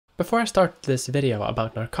Before I start this video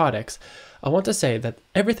about narcotics, I want to say that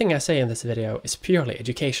everything I say in this video is purely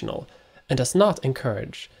educational and does not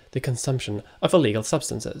encourage the consumption of illegal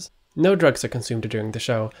substances. No drugs are consumed during the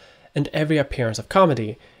show, and every appearance of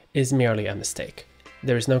comedy is merely a mistake.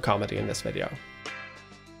 There is no comedy in this video.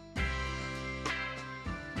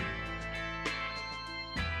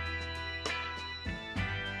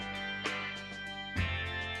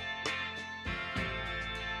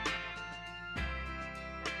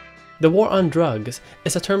 The war on drugs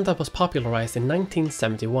is a term that was popularized in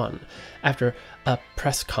 1971 after a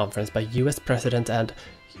press conference by US President and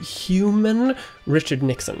human Richard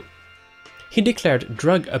Nixon. He declared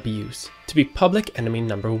drug abuse to be public enemy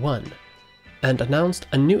number one and announced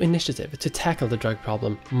a new initiative to tackle the drug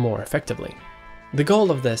problem more effectively. The goal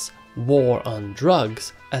of this war on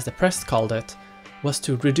drugs, as the press called it, was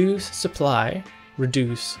to reduce supply,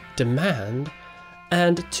 reduce demand,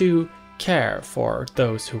 and to care for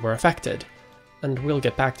those who were affected, and we'll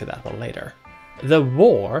get back to that one later. The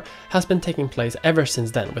war has been taking place ever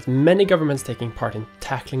since then, with many governments taking part in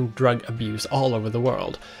tackling drug abuse all over the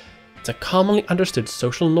world. It's a commonly understood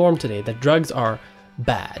social norm today that drugs are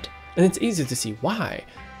bad, and it's easy to see why.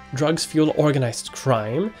 Drugs fuel organized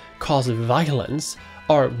crime, cause violence,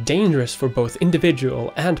 are dangerous for both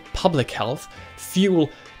individual and public health,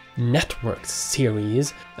 fuel network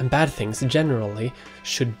series, and bad things generally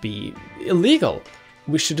should be illegal.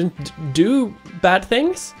 We shouldn't do bad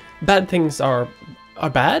things. Bad things are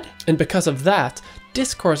bad, and because of that,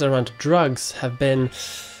 discourse around drugs have been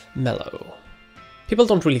mellow. People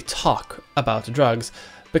don't really talk about drugs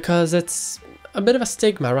because it's a bit of a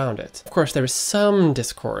stigma around it. Of course, there is some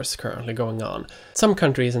discourse currently going on. Some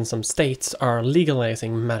countries and some states are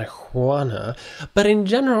legalizing marijuana, but in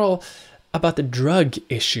general, about the drug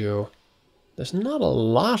issue, there's not a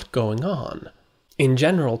lot going on. In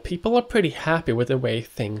general, people are pretty happy with the way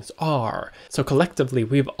things are. So collectively,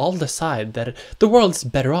 we've all decided that the world's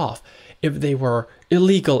better off if they were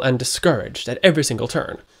illegal and discouraged at every single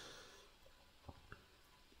turn.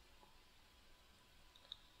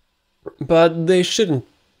 But they shouldn't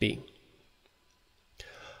be.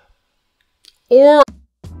 Or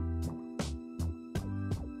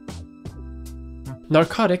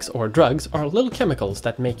narcotics or drugs are little chemicals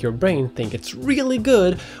that make your brain think it's really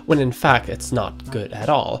good when in fact it's not good at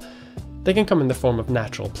all. They can come in the form of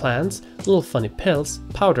natural plants, little funny pills,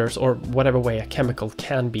 powders, or whatever way a chemical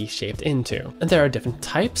can be shaped into. And there are different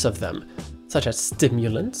types of them, such as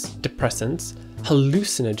stimulants, depressants,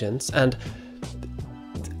 hallucinogens, and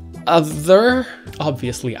other.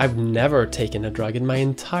 Obviously, I've never taken a drug in my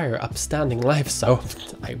entire upstanding life, so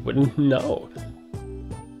I wouldn't know.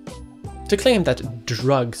 To claim that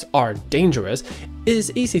drugs are dangerous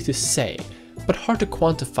is easy to say, but hard to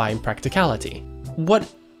quantify in practicality. What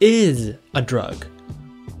is a drug?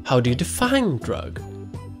 How do you define drug?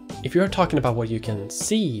 If you're talking about what you can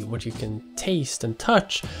see, what you can taste and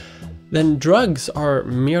touch, then drugs are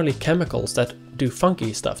merely chemicals that do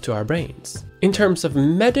funky stuff to our brains. In terms of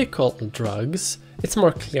medical drugs, it's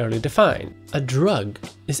more clearly defined. A drug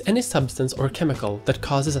is any substance or chemical that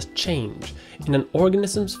causes a change in an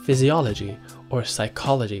organism's physiology or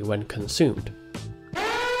psychology when consumed.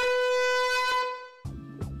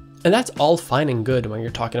 And that's all fine and good when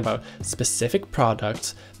you're talking about specific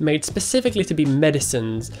products made specifically to be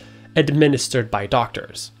medicines administered by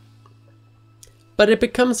doctors. But it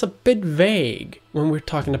becomes a bit vague when we're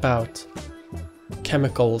talking about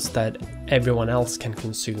chemicals that everyone else can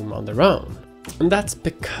consume on their own. And that's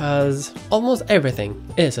because almost everything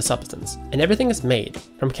is a substance, and everything is made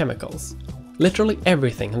from chemicals. Literally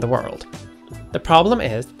everything in the world. The problem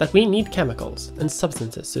is that we need chemicals and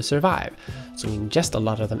substances to survive, so we ingest a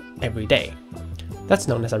lot of them every day. That's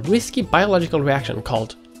known as a risky biological reaction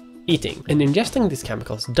called eating, and ingesting these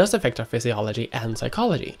chemicals does affect our physiology and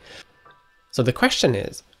psychology. So the question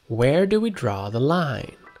is, where do we draw the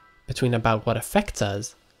line between about what affects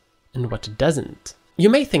us and what doesn't? You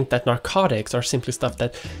may think that narcotics are simply stuff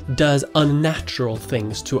that does unnatural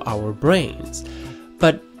things to our brains,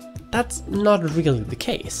 but that's not really the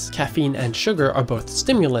case. Caffeine and sugar are both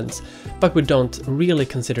stimulants, but we don't really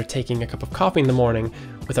consider taking a cup of coffee in the morning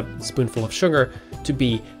with a spoonful of sugar to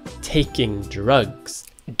be taking drugs.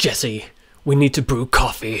 Jesse, we need to brew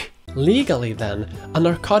coffee. Legally then, a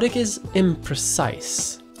narcotic is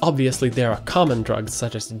imprecise. Obviously there are common drugs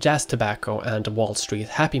such as jazz tobacco and Wall Street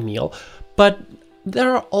Happy Meal, but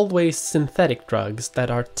there are always synthetic drugs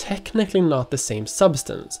that are technically not the same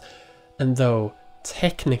substance, and though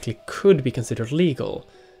technically could be considered legal,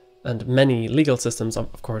 and many legal systems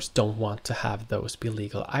of course don't want to have those be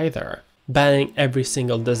legal either. Banning every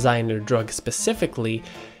single designer drug specifically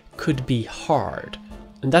could be hard,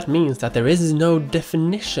 And that means that there is no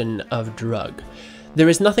definition of drug. There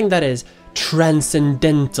is nothing that is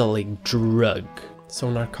transcendentally drug. So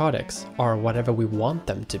narcotics are whatever we want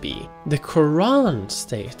them to be. The Quran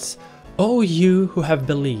states, "O you who have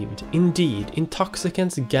believed, indeed,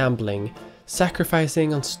 intoxicants, gambling,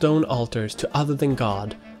 sacrificing on stone altars to other than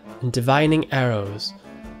God, and divining arrows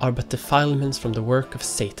are but defilements from the work of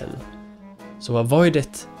Satan. So avoid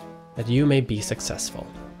it, that you may be successful."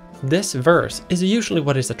 This verse is usually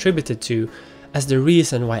what is attributed to as the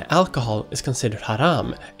reason why alcohol is considered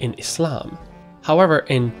haram in Islam. However,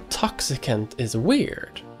 intoxicant is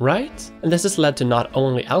weird, right? And this has led to not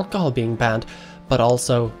only alcohol being banned, but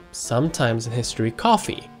also, sometimes in history,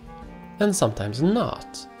 coffee. And sometimes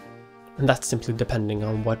not. And that's simply depending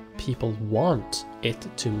on what people want it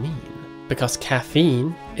to mean. Because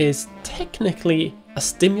caffeine is technically a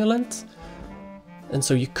stimulant, and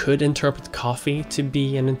so you could interpret coffee to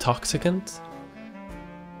be an intoxicant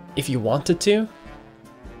if you wanted to,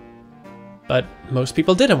 but most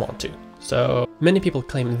people didn't want to. So many people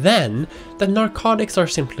claim then that narcotics are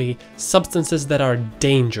simply substances that are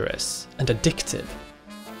dangerous and addictive,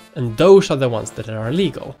 and those are the ones that are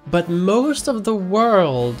illegal. But most of the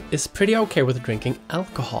world is pretty okay with drinking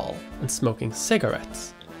alcohol and smoking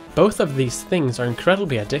cigarettes. Both of these things are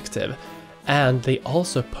incredibly addictive, and they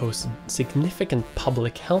also pose significant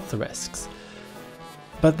public health risks.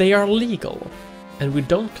 But they are legal, and we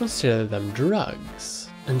don't consider them drugs.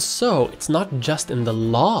 And so it's not just in the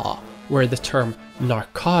law where the term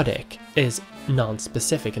narcotic is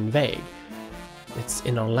non-specific and vague. It's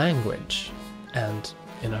in our language and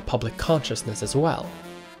in our public consciousness as well.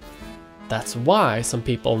 That's why some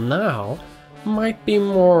people now might be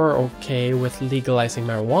more okay with legalizing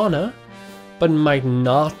marijuana, but might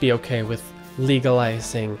not be okay with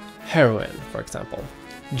legalizing heroin, for example.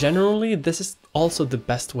 Generally, this is also the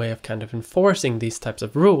best way of kind of enforcing these types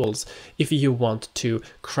of rules if you want to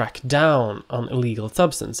crack down on illegal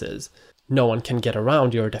substances. No one can get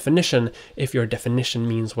around your definition if your definition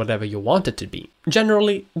means whatever you want it to be.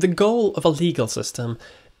 Generally, the goal of a legal system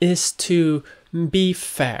is to be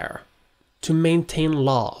fair, to maintain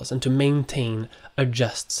laws and to maintain a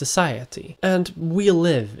just society. And we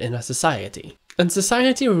live in a society. And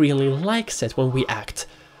society really likes it when we act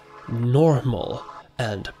normal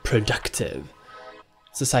and productive.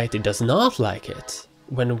 Society does not like it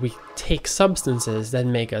when we take substances that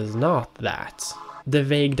make us not that. The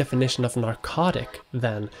vague definition of narcotic,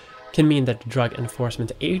 then, can mean that drug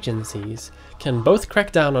enforcement agencies can both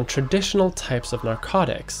crack down on traditional types of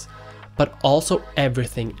narcotics, but also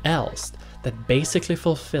everything else that basically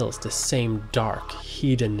fulfills the same dark,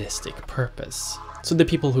 hedonistic purpose. So the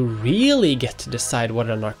people who really get to decide what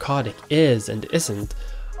a narcotic is and isn't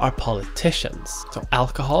are politicians. So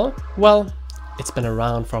alcohol, well, it's been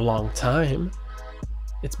around for a long time.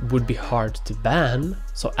 It would be hard to ban,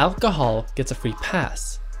 so alcohol gets a free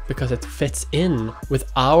pass because it fits in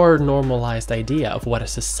with our normalized idea of what a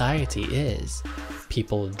society is.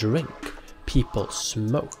 People drink, people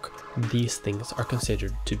smoke. These things are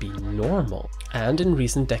considered to be normal. And in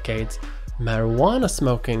recent decades, marijuana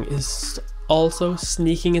smoking is also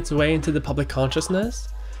sneaking its way into the public consciousness.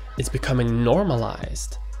 It's becoming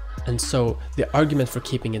normalized. And so the argument for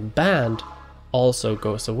keeping it banned also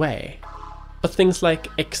goes away. But things like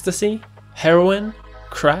ecstasy, heroin,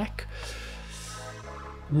 crack,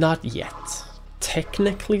 not yet.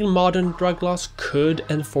 Technically, modern drug laws could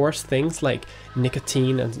enforce things like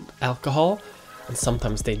nicotine and alcohol, and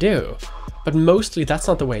sometimes they do. But mostly that's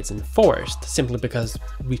not the way it's enforced, simply because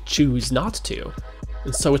we choose not to.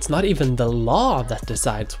 And so it's not even the law that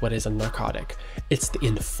decides what is a narcotic, it's the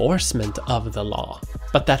enforcement of the law.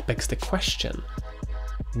 But that begs the question,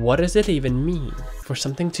 what does it even mean for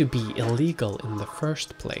something to be illegal in the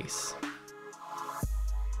first place?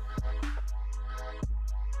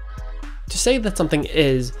 To say that something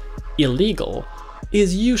is illegal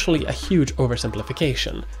is usually a huge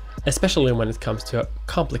oversimplification, especially when it comes to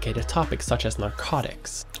complicated topics such as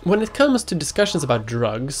narcotics. When it comes to discussions about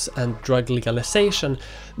drugs and drug legalization,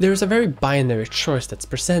 there is a very binary choice that's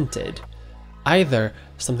presented. Either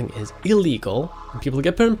something is illegal, and people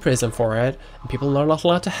get put in prison for it, and people are not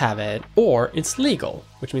allowed to have it, or it's legal,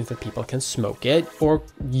 which means that people can smoke it, or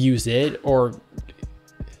use it, or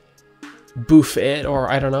boof it,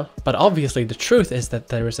 or I don't know. But obviously the truth is that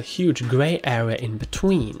there is a huge gray area in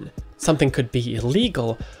between. Something could be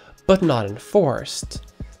illegal, but not enforced.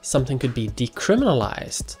 Something could be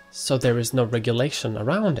decriminalized, so there is no regulation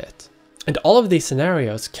around it. And all of these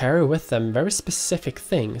scenarios carry with them very specific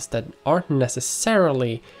things that aren't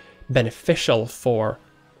necessarily beneficial for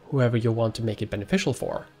whoever you want to make it beneficial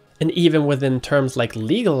for. And even within terms like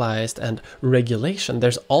legalized and regulation,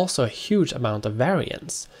 there's also a huge amount of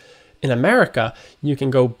variance. In America, you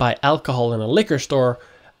can go buy alcohol in a liquor store,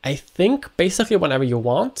 I think basically whenever you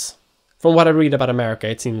want. From what I read about America,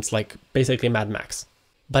 it seems like basically Mad Max.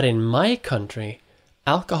 But in my country,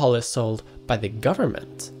 alcohol is sold by the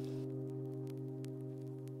government.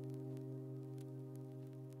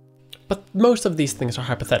 But most of these things are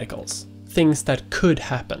hypotheticals, things that could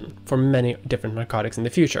happen for many different narcotics in the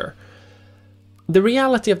future. The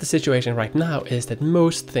reality of the situation right now is that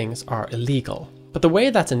most things are illegal, but the way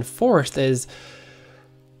that's enforced is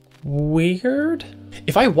weird.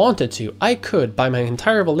 If I wanted to, I could, by my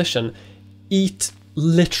entire volition, eat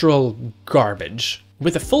literal garbage.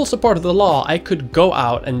 With the full support of the law, I could go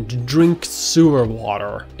out and drink sewer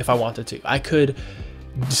water if I wanted to. I could,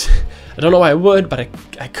 I don't know why I would, but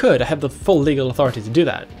I could. I have the full legal authority to do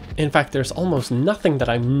that. In fact, there's almost nothing that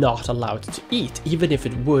I'm not allowed to eat, even if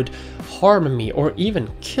it would harm me or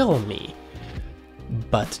even kill me.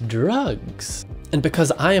 But drugs. And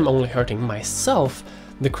because I am only hurting myself,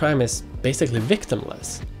 the crime is basically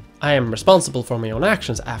victimless. I am responsible for my own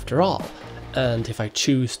actions after all. And if I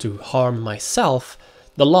choose to harm myself,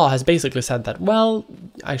 the law has basically said that, well,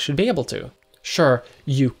 I should be able to. Sure,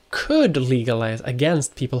 you could legalize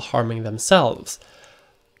against people harming themselves,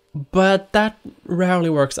 but that rarely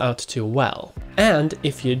works out too well. And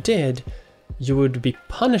if you did, you would be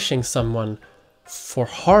punishing someone for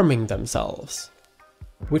harming themselves,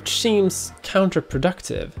 which seems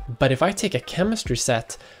counterproductive. But if I take a chemistry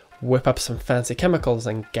set, whip up some fancy chemicals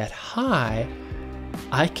and get high,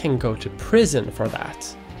 I can go to prison for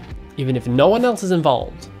that, even if no one else is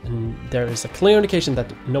involved. And there is a clear indication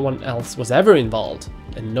that no one else was ever involved,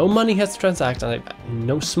 and no money has transacted,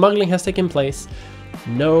 no smuggling has taken place,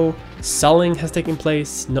 no selling has taken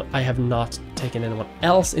place, no, I have not taken anyone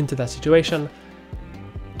else into that situation.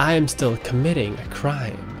 I am still committing a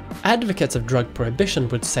crime. Advocates of drug prohibition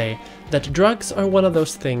would say that drugs are one of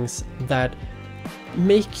those things that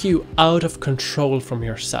make you out of control from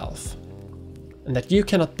yourself, and that you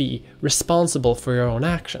cannot be responsible for your own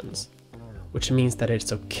actions, which means that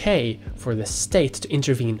it's okay for the state to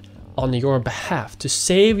intervene on your behalf to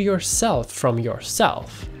save yourself from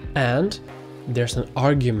yourself. And there's an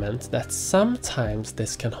argument that sometimes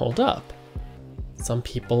this can hold up. Some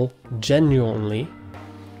people genuinely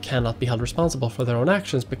cannot be held responsible for their own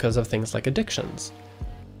actions because of things like addictions.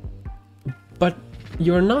 But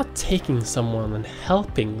you're not taking someone and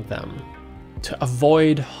helping them to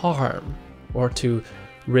avoid harm or to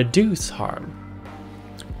reduce harm.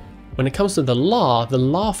 When it comes to the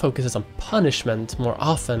law focuses on punishment more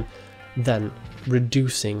often than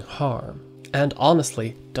reducing harm. And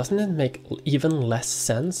honestly, doesn't it make even less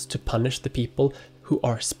sense to punish the people who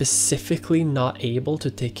are specifically not able to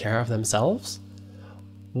take care of themselves?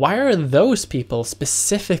 Why are those people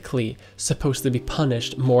specifically supposed to be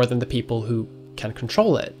punished more than the people who can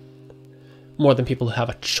control it? More than people who have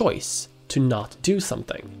a choice to not do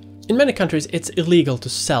something? In many countries, it's illegal to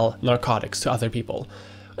sell narcotics to other people.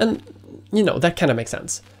 And, you know, that kind of makes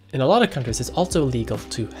sense. In a lot of countries, it's also illegal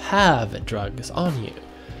to have drugs on you,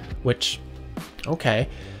 which, okay.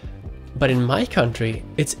 But in my country,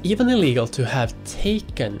 it's even illegal to have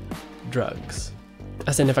taken drugs.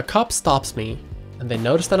 As in, if a cop stops me and they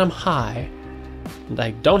notice that I'm high and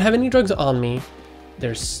I don't have any drugs on me,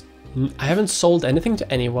 I haven't sold anything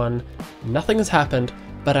to anyone, nothing has happened,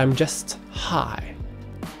 but I'm just high,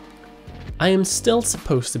 I am still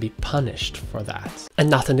supposed to be punished for that. And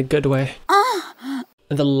not in a good way.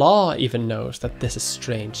 And the law even knows that this is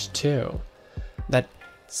strange too. That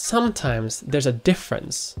sometimes there's a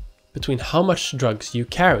difference between how much drugs you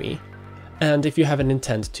carry and if you have an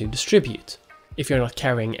intent to distribute. If you're not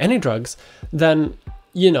carrying any drugs, then,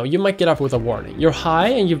 you know, you might get off with a warning. You're high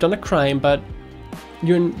and you've done a crime, but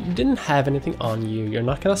you didn't have anything on you. You're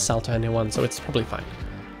not gonna sell to anyone, so it's probably fine.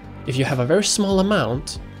 If you have a very small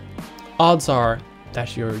amount, odds are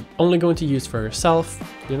that you're only going to use for yourself,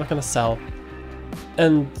 you're not gonna sell,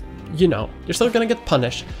 and, you know, you're still gonna get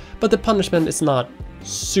punished, but the punishment is not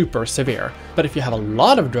super severe. But if you have a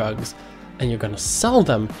lot of drugs and you're gonna sell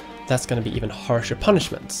them, that's gonna be even harsher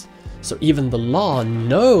punishments. So even the law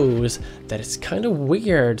knows that it's kind of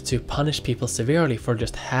weird to punish people severely for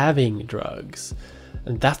just having drugs.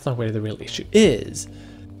 And that's not where the real issue is.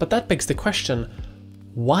 But that begs the question,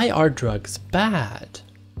 why are drugs bad?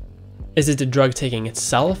 Is it the drug taking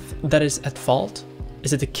itself that is at fault?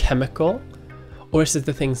 Is it the chemical? Or is it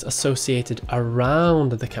the things associated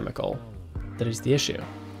around the chemical that is the issue?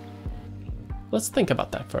 Let's think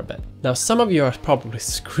about that for a bit. Now, some of you are probably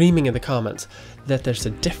screaming in the comments that there's a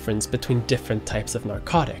difference between different types of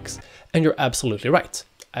narcotics, and you're absolutely right.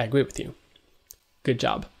 I agree with you. Good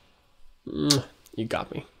job. You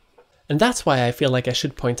got me. And that's why I feel like I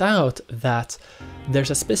should point out that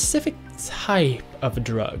there's a specific type of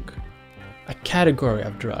drug, a category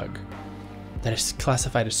of drug, that is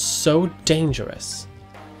classified as so dangerous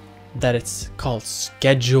that it's called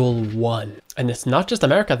Schedule 1. And it's not just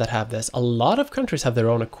America that have this. A lot of countries have their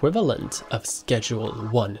own equivalent of Schedule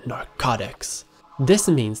 1 narcotics. This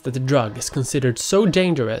means that the drug is considered so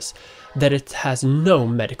dangerous that it has no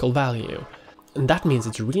medical value. And that means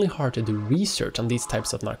it's really hard to do research on these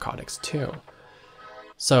types of narcotics too.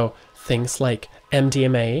 So things like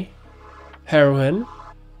MDMA, heroin,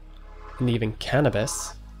 and even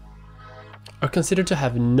cannabis are considered to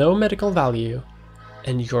have no medical value,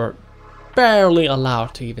 and you're barely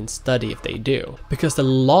allowed to even study if they do, because the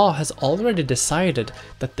law has already decided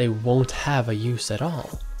that they won't have a use at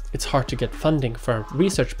all. It's hard to get funding for a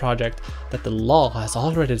research project that the law has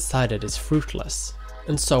already decided is fruitless.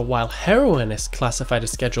 And so while heroin is classified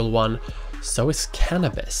as Schedule 1, so is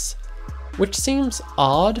cannabis. Which seems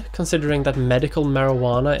odd considering that medical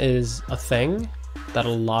marijuana is a thing that a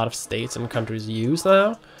lot of states and countries use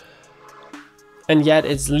now. And yet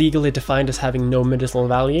it's legally defined as having no medicinal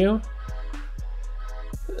value.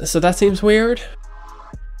 So that seems weird.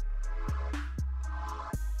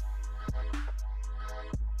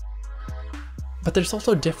 But there's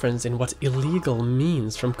also a difference in what illegal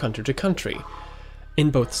means from country to country. In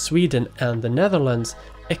both Sweden and the Netherlands,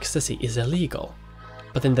 ecstasy is illegal.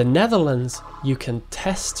 But in the Netherlands, you can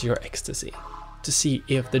test your ecstasy to see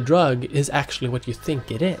if the drug is actually what you think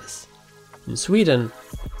it is. In Sweden,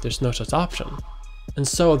 there's no such option. And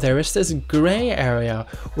so there is this gray area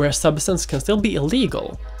where a substance can still be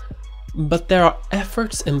illegal, but there are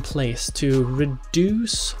efforts in place to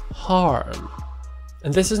reduce harm.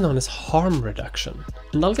 And this is known as harm reduction.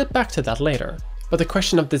 And I'll get back to that later. But the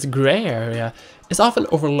question of this gray area is often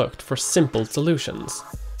overlooked for simple solutions.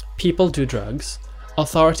 People do drugs,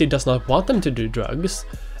 authority does not want them to do drugs,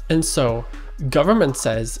 and so government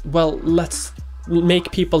says, well, let's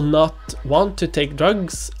make people not want to take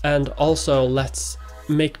drugs, and also let's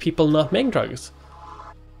make people not make drugs.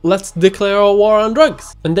 Let's declare a war on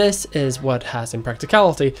drugs. And this is what has in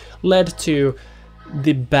practicality led to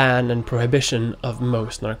the ban and prohibition of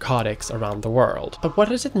most narcotics around the world. But what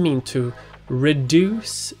does it mean to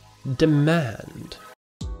reduce demand?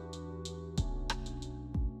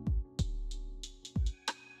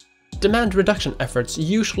 Demand reduction efforts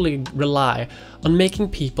usually rely on making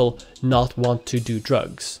people not want to do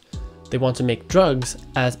drugs. They want to make drugs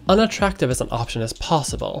as unattractive as an option as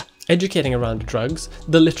possible, educating around drugs,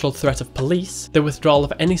 the literal threat of police, the withdrawal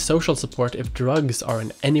of any social support if drugs are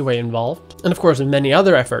in any way involved, and of course many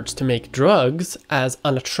other efforts to make drugs as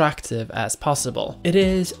unattractive as possible. It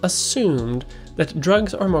is assumed that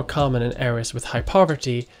drugs are more common in areas with high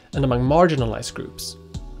poverty and among marginalized groups.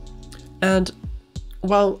 And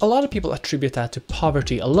while a lot of people attribute that to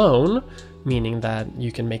poverty alone, meaning that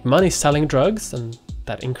you can make money selling drugs and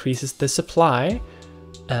that increases the supply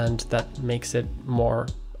and that makes it more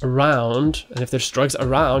around, and if there's drugs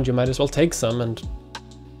around you might as well take some, and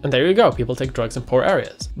there you go, people take drugs in poor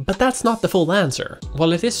areas. But that's not the full answer.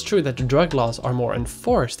 While it is true that drug laws are more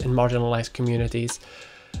enforced in marginalized communities,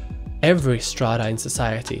 every strata in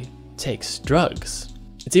society takes drugs.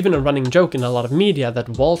 It's even a running joke in a lot of media that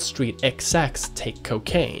Wall Street execs take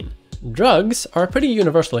cocaine. Drugs are a pretty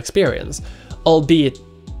universal experience, albeit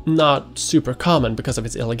not super common because of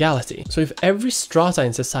its illegality. So if every strata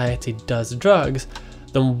in society does drugs,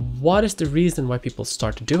 then what is the reason why people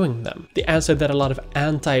start doing them? The answer that a lot of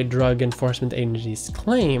anti-drug enforcement agencies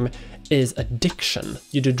claim is addiction.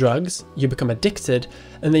 You do drugs, you become addicted,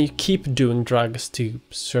 and then you keep doing drugs to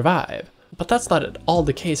survive. But that's not at all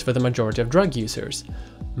the case for the majority of drug users.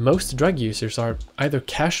 Most drug users are either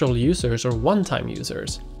casual users or one-time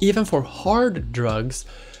users. Even for hard drugs,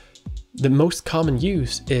 the most common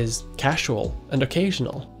use is casual and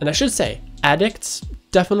occasional. And I should say, addicts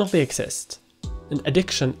definitely exist. And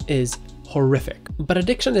addiction is horrific. But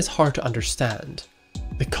addiction is hard to understand.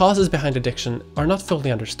 The causes behind addiction are not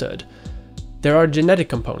fully understood. There are genetic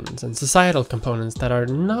components and societal components that are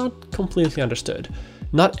not completely understood.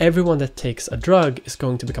 Not everyone that takes a drug is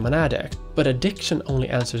going to become an addict, but addiction only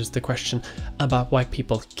answers the question about why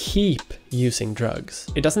people keep using drugs.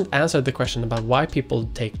 It doesn't answer the question about why people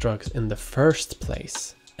take drugs in the first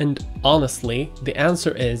place. And honestly, the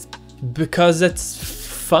answer is because it's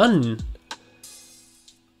fun.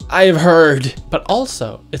 I've heard. But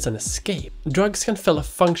also, it's an escape. Drugs can fill a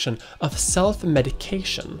function of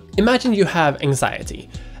self-medication. Imagine you have anxiety,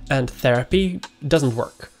 and therapy doesn't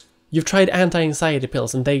work. You've tried anti-anxiety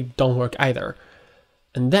pills and they don't work either.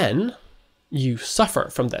 And then you suffer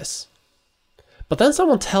from this. But then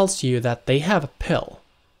someone tells you that they have a pill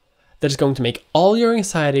that is going to make all your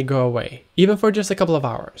anxiety go away, even for just a couple of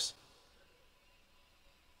hours.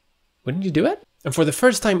 Wouldn't you do it? And for the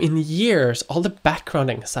first time in years, all the background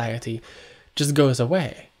anxiety just goes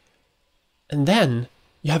away. And then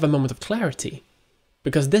you have a moment of clarity,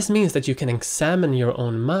 because this means that you can examine your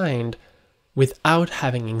own mind without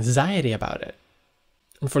having anxiety about it.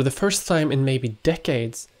 And for the first time in maybe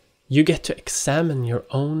decades, you get to examine your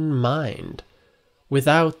own mind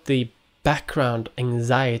without the background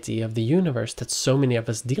anxiety of the universe that so many of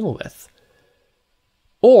us deal with.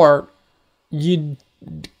 Or you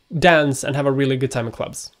dance and have a really good time in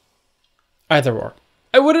clubs. Either or.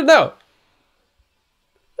 I wouldn't know!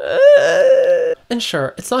 And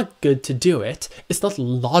sure, it's not good to do it. It's not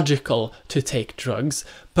logical to take drugs,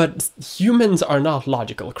 but humans are not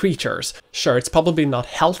logical creatures. Sure, it's probably not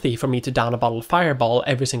healthy for me to down a bottle of Fireball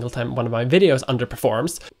every single time one of my videos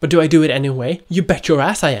underperforms, but do I do it anyway? You bet your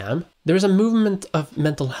ass I am. There is a movement of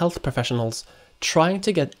mental health professionals trying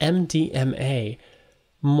to get MDMA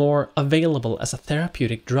more available as a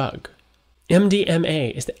therapeutic drug.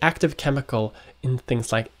 MDMA is the active chemical in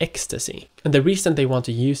things like ecstasy. And the reason they want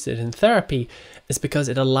to use it in therapy is because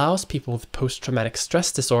it allows people with post-traumatic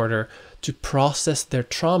stress disorder to process their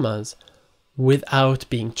traumas without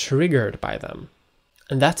being triggered by them.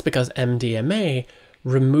 And that's because MDMA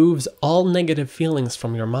removes all negative feelings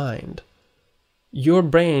from your mind. Your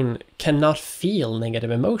brain cannot feel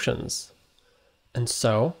negative emotions. And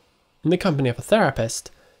so, in the company of a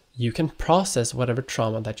therapist, you can process whatever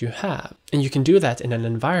trauma that you have. And you can do that in an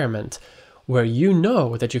environment where you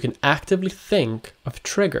know that you can actively think of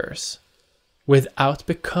triggers without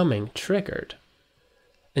becoming triggered.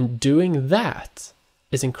 And doing that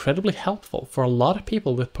is incredibly helpful for a lot of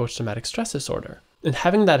people with post-traumatic stress disorder. And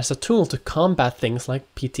having that as a tool to combat things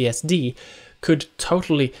like PTSD could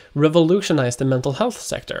totally revolutionize the mental health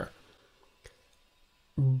sector.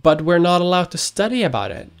 But we're not allowed to study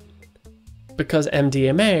about it, because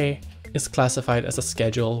MDMA is classified as a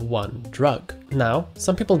Schedule 1 drug. Now,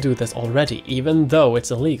 some people do this already, even though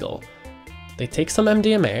it's illegal. They take some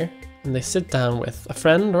MDMA, and they sit down with a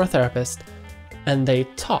friend or a therapist, and they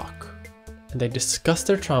talk, and they discuss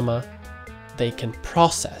their trauma, they can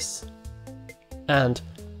process. And,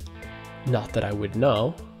 not that I would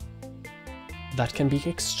know, that can be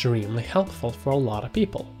extremely helpful for a lot of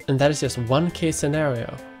people. And that is just one case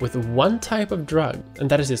scenario with one type of drug. And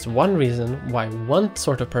that is just one reason why one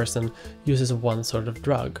sort of person uses one sort of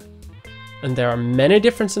drug. And there are many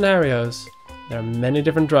different scenarios, there are many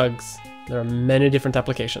different drugs, there are many different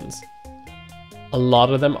applications. A lot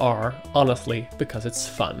of them are, honestly, because it's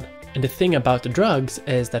fun. And the thing about the drugs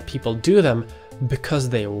is that people do them because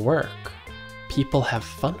they work. People have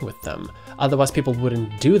fun with them. Otherwise, people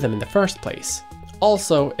wouldn't do them in the first place.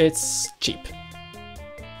 Also, it's cheap.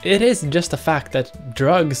 It is just a fact that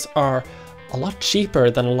drugs are a lot cheaper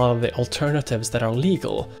than a lot of the alternatives that are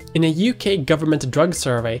legal. In a UK government drug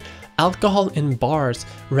survey, alcohol in bars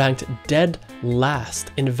ranked dead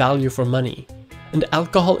last in value for money. And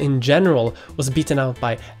alcohol in general was beaten out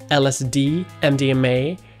by LSD,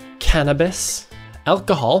 MDMA, cannabis.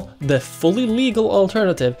 Alcohol, the fully legal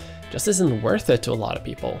alternative, just isn't worth it to a lot of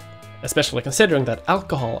people. Especially considering that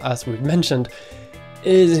alcohol, as we've mentioned,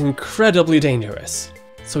 is incredibly dangerous.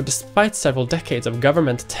 So despite several decades of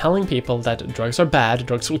government telling people that drugs are bad,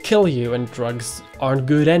 drugs will kill you, and drugs aren't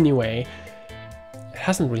good anyway, it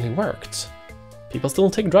hasn't really worked. People still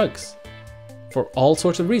take drugs for all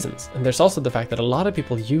sorts of reasons. And there's also the fact that a lot of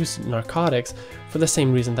people use narcotics for the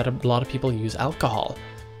same reason that a lot of people use alcohol.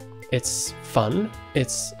 It's fun,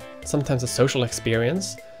 it's sometimes a social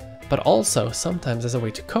experience, but also sometimes as a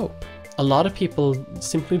way to cope. A lot of people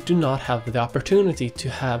simply do not have the opportunity to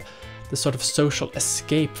have the sort of social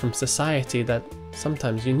escape from society that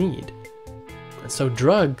sometimes you need. And so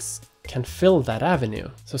drugs can fill that avenue.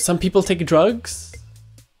 So some people take drugs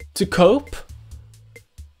to cope,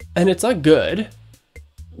 and it's not good.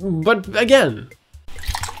 But again,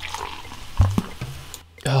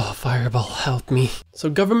 oh, Fireball, help me. So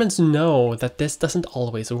governments know that this doesn't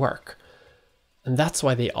always work. And that's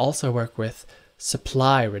why they also work with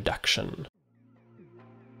supply reduction.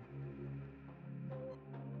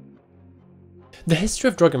 The history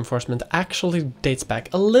of drug enforcement actually dates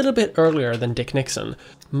back a little bit earlier than Dick Nixon.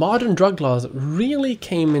 Modern drug laws really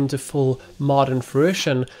came into full modern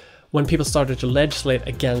fruition when people started to legislate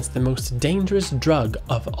against the most dangerous drug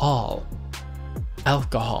of all: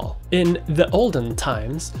 alcohol. In the olden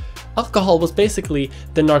times, alcohol was basically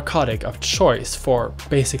the narcotic of choice for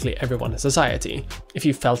basically everyone in society. If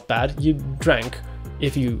you felt bad, you drank.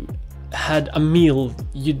 If you had a meal,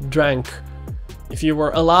 you drank If you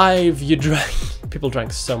were alive, you drank. People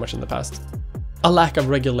drank so much in the past. A lack of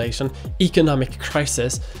regulation, economic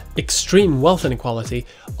crisis, extreme wealth inequality,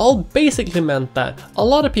 all basically meant that a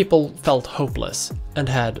lot of people felt hopeless and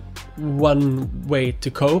had one way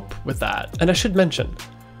to cope with that. And I should mention,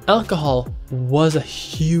 alcohol was a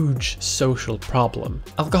huge social problem.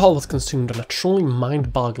 Alcohol was consumed on a truly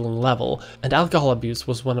mind-boggling level, and alcohol abuse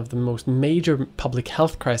was one of the most major public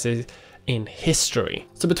health crises in history.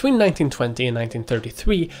 So between 1920 and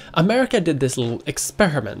 1933, America did this little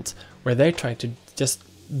experiment where they tried to just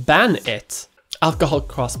ban it. Alcohol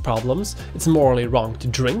caused problems, it's morally wrong to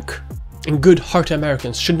drink, and good-hearted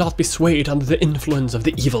Americans should not be swayed under the influence of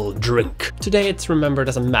the evil drink. Today it's remembered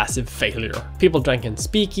as a massive failure. People drank in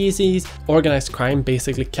speakeasies, organized crime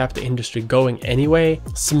basically kept the industry going anyway,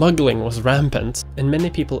 smuggling was rampant, and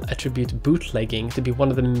many people attribute bootlegging to be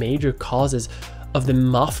one of the major causes of the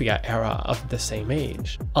mafia era of the same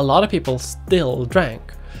age. A lot of people still drank,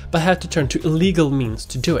 but had to turn to illegal means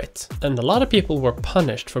to do it, and a lot of people were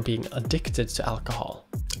punished for being addicted to alcohol.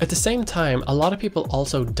 At the same time, a lot of people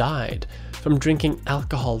also died from drinking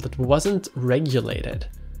alcohol that wasn't regulated,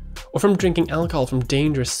 or from drinking alcohol from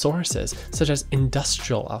dangerous sources, such as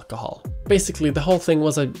industrial alcohol. Basically, the whole thing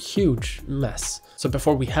was a huge mess. So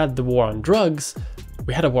before we had the war on drugs,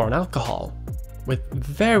 we had a war on alcohol, with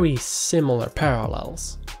very similar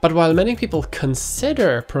parallels. But while many people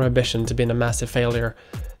consider prohibition to be a massive failure,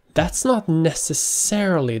 that's not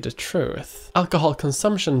necessarily the truth. Alcohol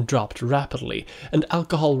consumption dropped rapidly, and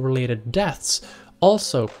alcohol-related deaths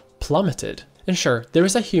also plummeted. And sure, there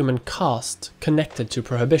is a human cost connected to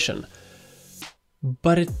prohibition,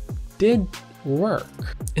 but it did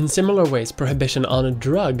work. In similar ways, prohibition on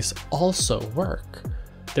drugs also work.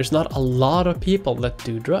 There's not a lot of people that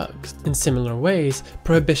do drugs. In similar ways,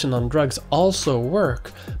 prohibition on drugs also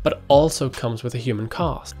work, but also comes with a human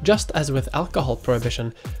cost. Just as with alcohol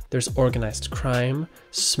prohibition, there's organized crime,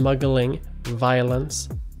 smuggling, violence.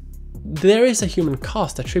 There is a human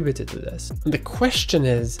cost attributed to this. And the question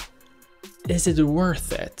is it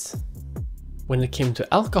worth it? When it came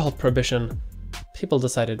to alcohol prohibition, people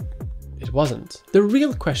decided it wasn't. The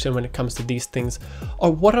real question when it comes to these things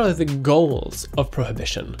are, what are the goals of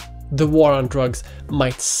prohibition? The war on drugs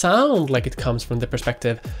might sound like it comes from the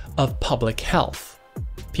perspective of public health.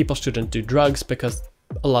 People shouldn't do drugs because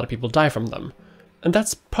a lot of people die from them. And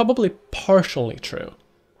that's probably partially true.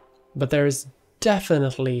 But there is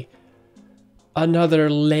definitely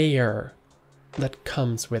another layer that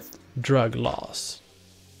comes with drug laws.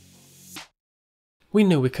 We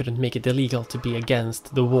knew we couldn't make it illegal to be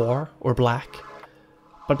against the war or black,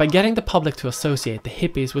 but by getting the public to associate the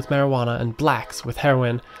hippies with marijuana and blacks with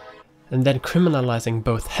heroin, and then criminalizing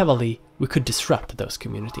both heavily, we could disrupt those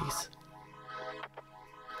communities.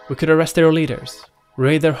 We could arrest their leaders,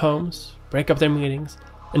 raid their homes, break up their meetings,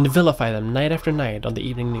 and vilify them night after night on the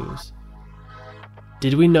evening news.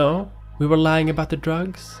 Did we know we were lying about the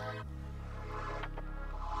drugs?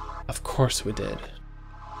 Of course we did.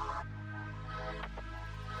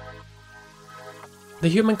 The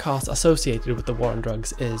human cost associated with the war on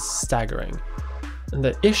drugs is staggering. And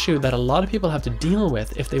the issue that a lot of people have to deal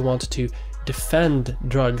with if they want to defend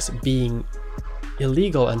drugs being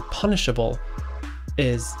illegal and punishable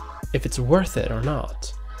is if it's worth it or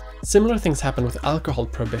not. Similar things happen with alcohol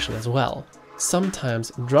prohibition as well.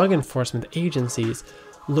 Sometimes drug enforcement agencies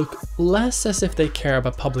look less as if they care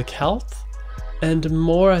about public health and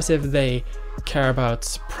more as if they care about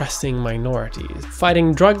suppressing minorities.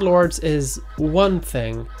 Fighting drug lords is one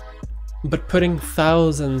thing, but putting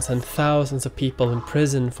thousands and thousands of people in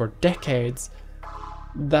prison for decades,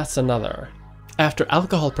 that's another. After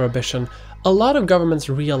alcohol prohibition, a lot of governments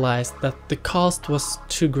realized that the cost was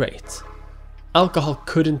too great. Alcohol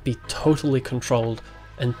couldn't be totally controlled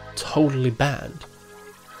and totally banned.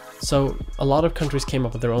 So a lot of countries came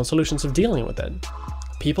up with their own solutions of dealing with it.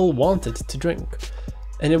 People wanted to drink,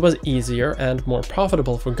 and it was easier and more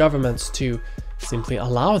profitable for governments to simply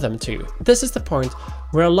allow them to. This is the point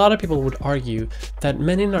where a lot of people would argue that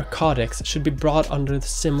many narcotics should be brought under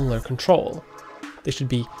similar control. They should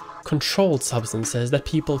be controlled substances that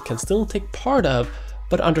people can still take part of,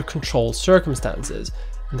 but under controlled circumstances,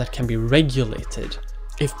 and that can be regulated.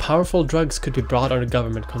 If powerful drugs could be brought under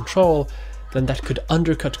government control, then that could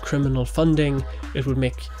undercut criminal funding, it would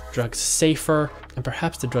make drugs safer, and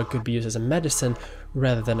perhaps the drug could be used as a medicine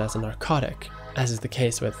rather than as a narcotic, as is the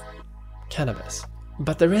case with cannabis.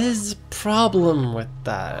 But there is a problem with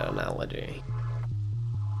that analogy.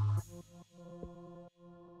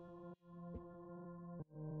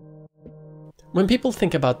 When people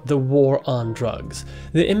think about the war on drugs,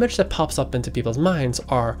 the image that pops up into people's minds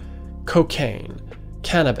are cocaine,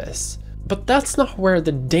 cannabis, But that's not where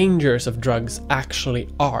the dangers of drugs actually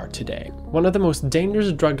are today. One of the most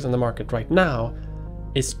dangerous drugs on the market right now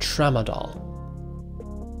is tramadol,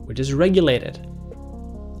 which is regulated,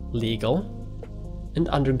 legal, and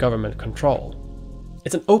under government control.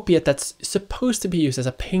 It's an opiate that's supposed to be used as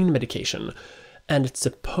a pain medication, and it's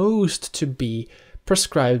supposed to be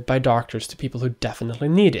prescribed by doctors to people who definitely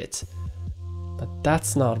need it. But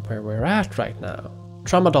that's not where we're at right now.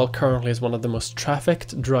 Tramadol currently is one of the most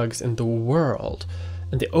trafficked drugs in the world,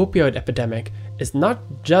 and the opioid epidemic is not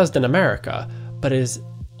just in America, but is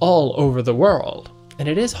all over the world. And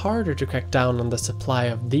it is harder to crack down on the supply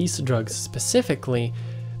of these drugs specifically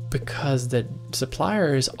because the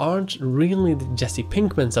suppliers aren't really the Jesse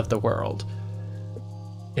Pinkmans of the world.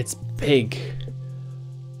 It's big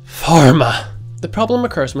pharma. The problem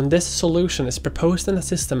occurs when this solution is proposed in a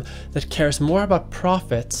system that cares more about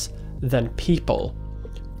profits than people.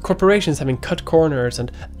 Corporations having cut corners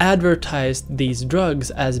and advertised these drugs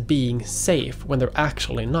as being safe when they're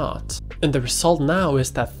actually not. And the result now is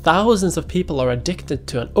that thousands of people are addicted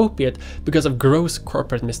to an opiate because of gross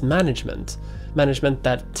corporate mismanagement. Management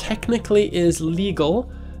that technically is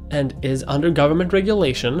legal and is under government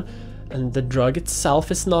regulation, and the drug itself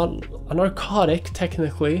is not a narcotic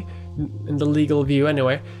technically, in the legal view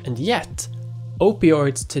anyway. And yet,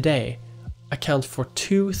 opioids today account for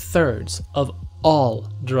 2/3 of all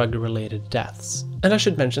drug-related deaths. And I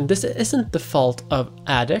should mention, this isn't the fault of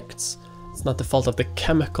addicts, it's not the fault of the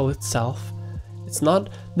chemical itself, it's not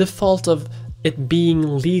the fault of it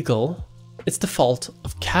being legal, it's the fault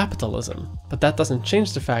of capitalism. But that doesn't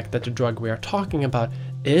change the fact that the drug we are talking about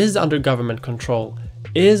is under government control,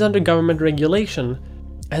 is under government regulation,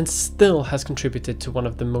 and still has contributed to one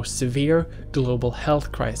of the most severe global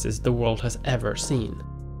health crises the world has ever seen.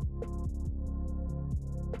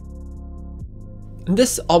 And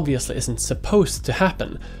this obviously isn't supposed to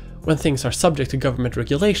happen. When things are subject to government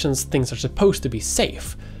regulations, things are supposed to be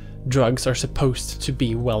safe. Drugs are supposed to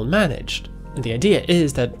be well managed. And the idea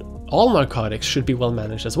is that all narcotics should be well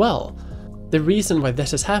managed as well. The reason why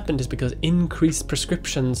this has happened is because increased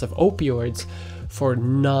prescriptions of opioids for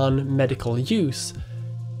non-medical use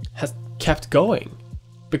has kept going,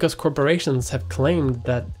 because corporations have claimed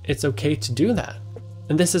that it's okay to do that.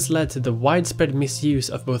 And this has led to the widespread misuse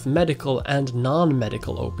of both medical and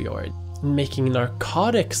non-medical opioids. Making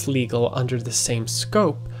narcotics legal under the same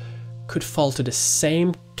scope could fall to the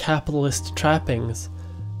same capitalist trappings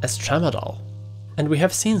as tramadol. And we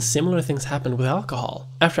have seen similar things happen with alcohol.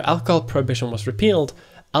 After alcohol prohibition was repealed,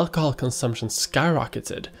 alcohol consumption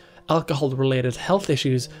skyrocketed. Alcohol-related health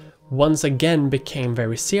issues once again became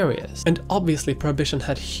very serious. And obviously prohibition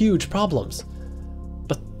had huge problems.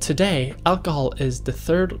 But today, alcohol is the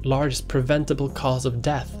 3rd largest preventable cause of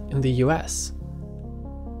death in the US.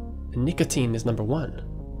 And nicotine is number 1.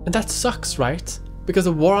 And that sucks, right? Because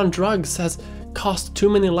the war on drugs has cost too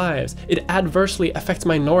many lives. It adversely affects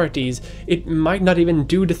minorities. It might not even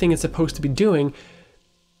do the thing it's supposed to be doing.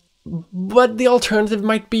 But the alternative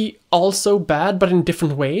might be also bad, but in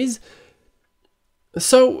different ways.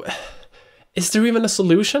 So, is there even a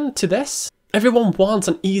solution to this? Everyone wants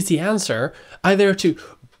an easy answer, either to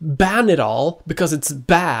ban it all because it's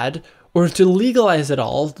bad, or to legalize it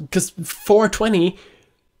all because 420,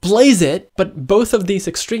 blaze it. But both of these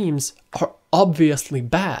extremes are obviously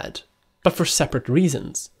bad, but for separate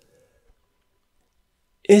reasons.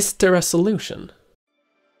 Is there a solution?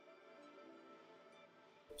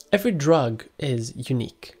 Every drug is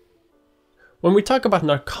unique. When we talk about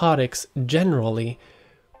narcotics generally,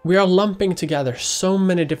 we are lumping together so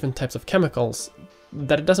many different types of chemicals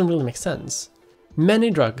that it doesn't really make sense. Many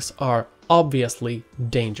drugs are obviously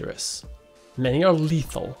dangerous. Many are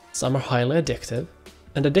lethal. Some are highly addictive.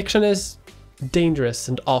 And addiction is dangerous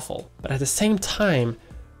and awful. But at the same time,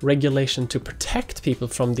 regulation to protect people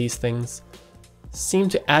from these things seem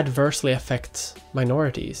to adversely affect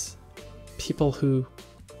minorities. People who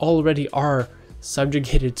already are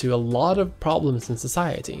subjugated to a lot of problems in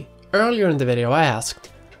society. Earlier in the video I asked,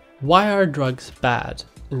 why are drugs bad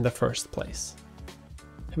in the first place?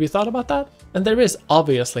 Have you thought about that? And there is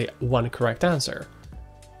obviously one correct answer.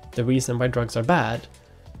 The reason why drugs are bad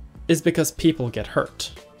is because people get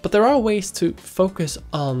hurt. But there are ways to focus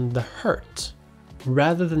on the hurt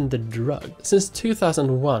rather than the drug. Since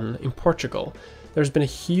 2001 in Portugal, there's been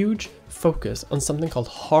a huge focus on something called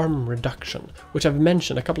harm reduction, which I've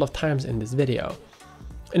mentioned a couple of times in this video.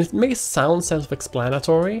 And it may sound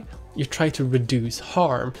self-explanatory, you try to reduce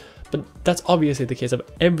harm, but that's obviously the case of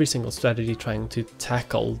every single strategy trying to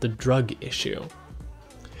tackle the drug issue.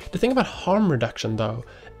 The thing about harm reduction though,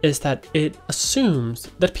 is that it assumes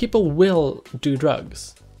that people will do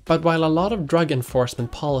drugs. But while a lot of drug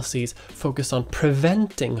enforcement policies focus on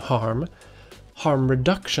preventing harm, harm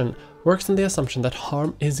reduction works on the assumption that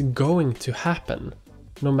harm is going to happen,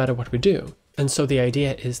 no matter what we do. And so the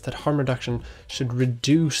idea is that harm reduction should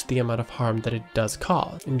reduce the amount of harm that it does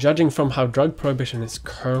cause. And judging from how drug prohibition is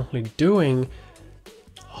currently doing,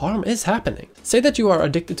 harm is happening. Say that you are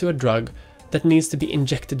addicted to a drug that needs to be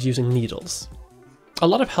injected using needles. A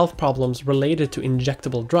lot of health problems related to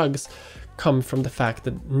injectable drugs come from the fact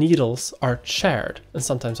that needles are shared and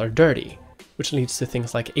sometimes are dirty, which leads to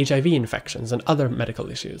things like HIV infections and other medical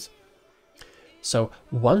issues. So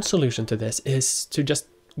one solution to this is to just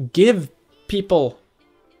give people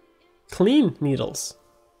clean needles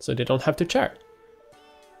so they don't have to share.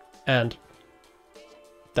 And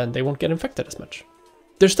then they won't get infected as much.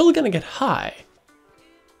 They're still gonna get high,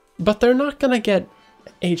 but they're not gonna get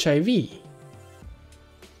HIV.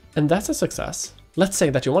 And that's a success. Let's say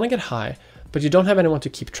that you want to get high, but you don't have anyone to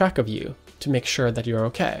keep track of you to make sure that you're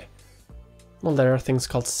okay. Well, there are things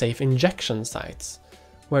called safe injection sites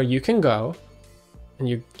where you can go and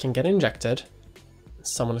you can get injected.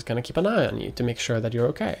 Someone is going to keep an eye on you to make sure that you're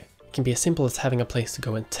okay. It can be as simple as having a place to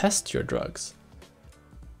go and test your drugs.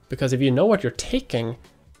 Because if you know what you're taking,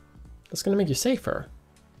 that's going to make you safer.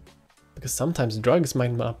 Because sometimes drugs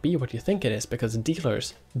might not be what you think it is because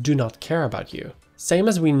dealers do not care about you. Same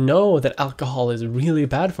as we know that alcohol is really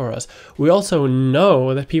bad for us, we also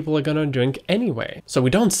know that people are gonna drink anyway. So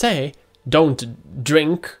we don't say, don't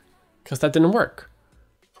drink, because that didn't work.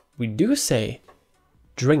 We do say,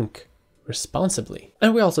 drink responsibly.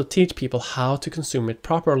 And we also teach people how to consume it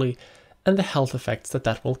properly and the health effects that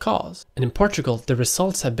that will cause. And in Portugal, the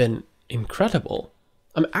results have been incredible.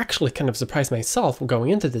 I'm actually kind of surprised myself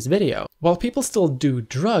going into this video. While people still do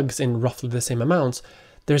drugs in roughly the same amounts,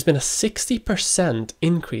 there's been a 60%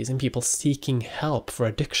 increase in people seeking help for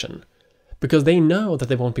addiction because they know that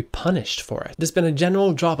they won't be punished for it. There's been a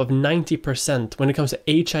general drop of 90% when it comes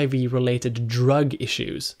to HIV-related drug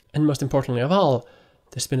issues. And most importantly of all,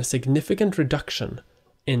 there's been a significant reduction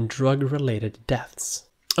in drug-related deaths.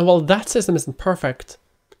 And while that system isn't perfect,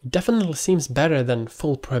 it definitely seems better than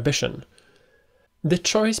full prohibition. The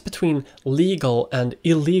choice between legal and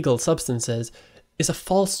illegal substances is a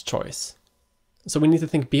false choice. So we need to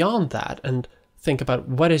think beyond that and think about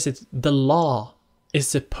what is it the law is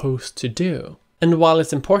supposed to do. And while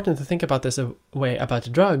it's important to think about this way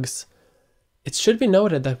about drugs, it should be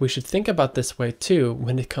noted that we should think about this way too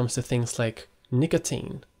when it comes to things like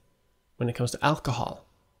nicotine, when it comes to alcohol,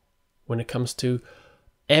 when it comes to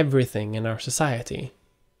everything in our society.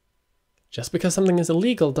 Just because something is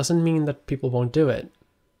illegal doesn't mean that people won't do it.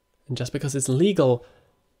 And just because it's legal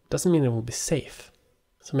doesn't mean it will be safe.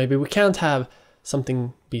 So maybe we can't have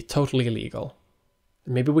something be totally illegal.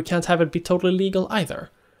 Maybe we can't have it be totally legal either.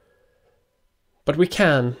 But we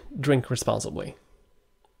can drink responsibly.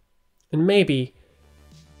 And maybe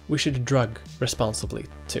we should drug responsibly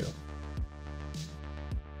too.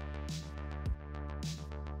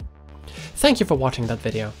 Thank you for watching that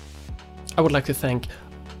video. I would like to thank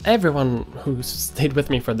everyone who stayed with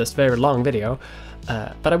me for this very long video,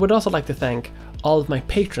 but I would also like to thank all of my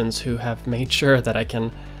patrons who have made sure that I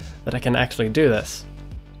can actually do this.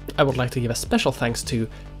 I would like to give a special thanks to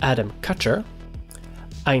Adam Kutcher,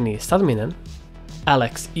 Aini Salminen,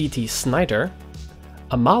 Alex E.T. Snyder,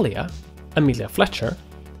 Amalia, Amelia Fletcher,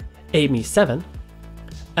 Amy Seven,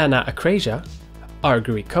 Anna Akrasia,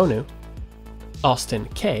 Arguri Konu, Austin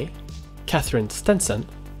K, Catherine Stenson,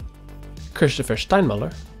 Christopher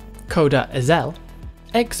Steinmuller, Koda Ezel,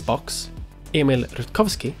 Xbox, Emil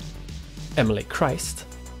Rutkowski, Emily Christ,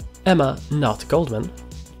 Emma Not Goldman,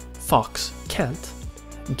 Fox Kent,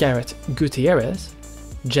 Garrett Gutierrez,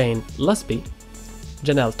 Jane Lusby,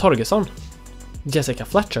 Janelle Torgesson, Jessica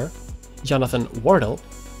Fletcher, Jonathan Wardle,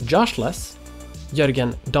 Josh Less,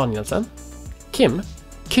 Jörgen Danielsen, Kim,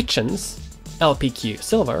 Kitchens, LPQ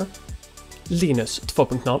Silver, Linus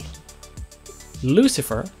 2.0,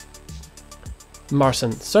 Lucifer,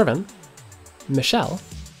 Marcin Servan, Michelle,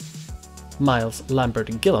 Miles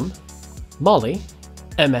Lambert Gillum, Molly,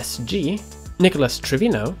 MSG, Nicholas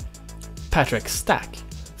Trevino, Patrick Stack,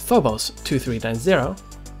 Phobos 2390,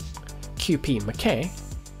 QP McKay,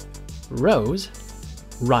 Rose,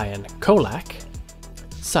 Ryan Kolak,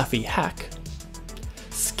 Safi Hack,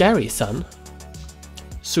 Scary Sun,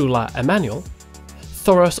 Sula Emanuel,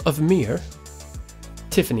 Thoros of Mir,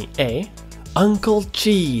 Tiffany A, Uncle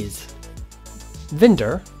Cheese,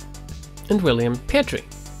 Vinder, and William Petrie.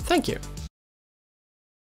 Thank you.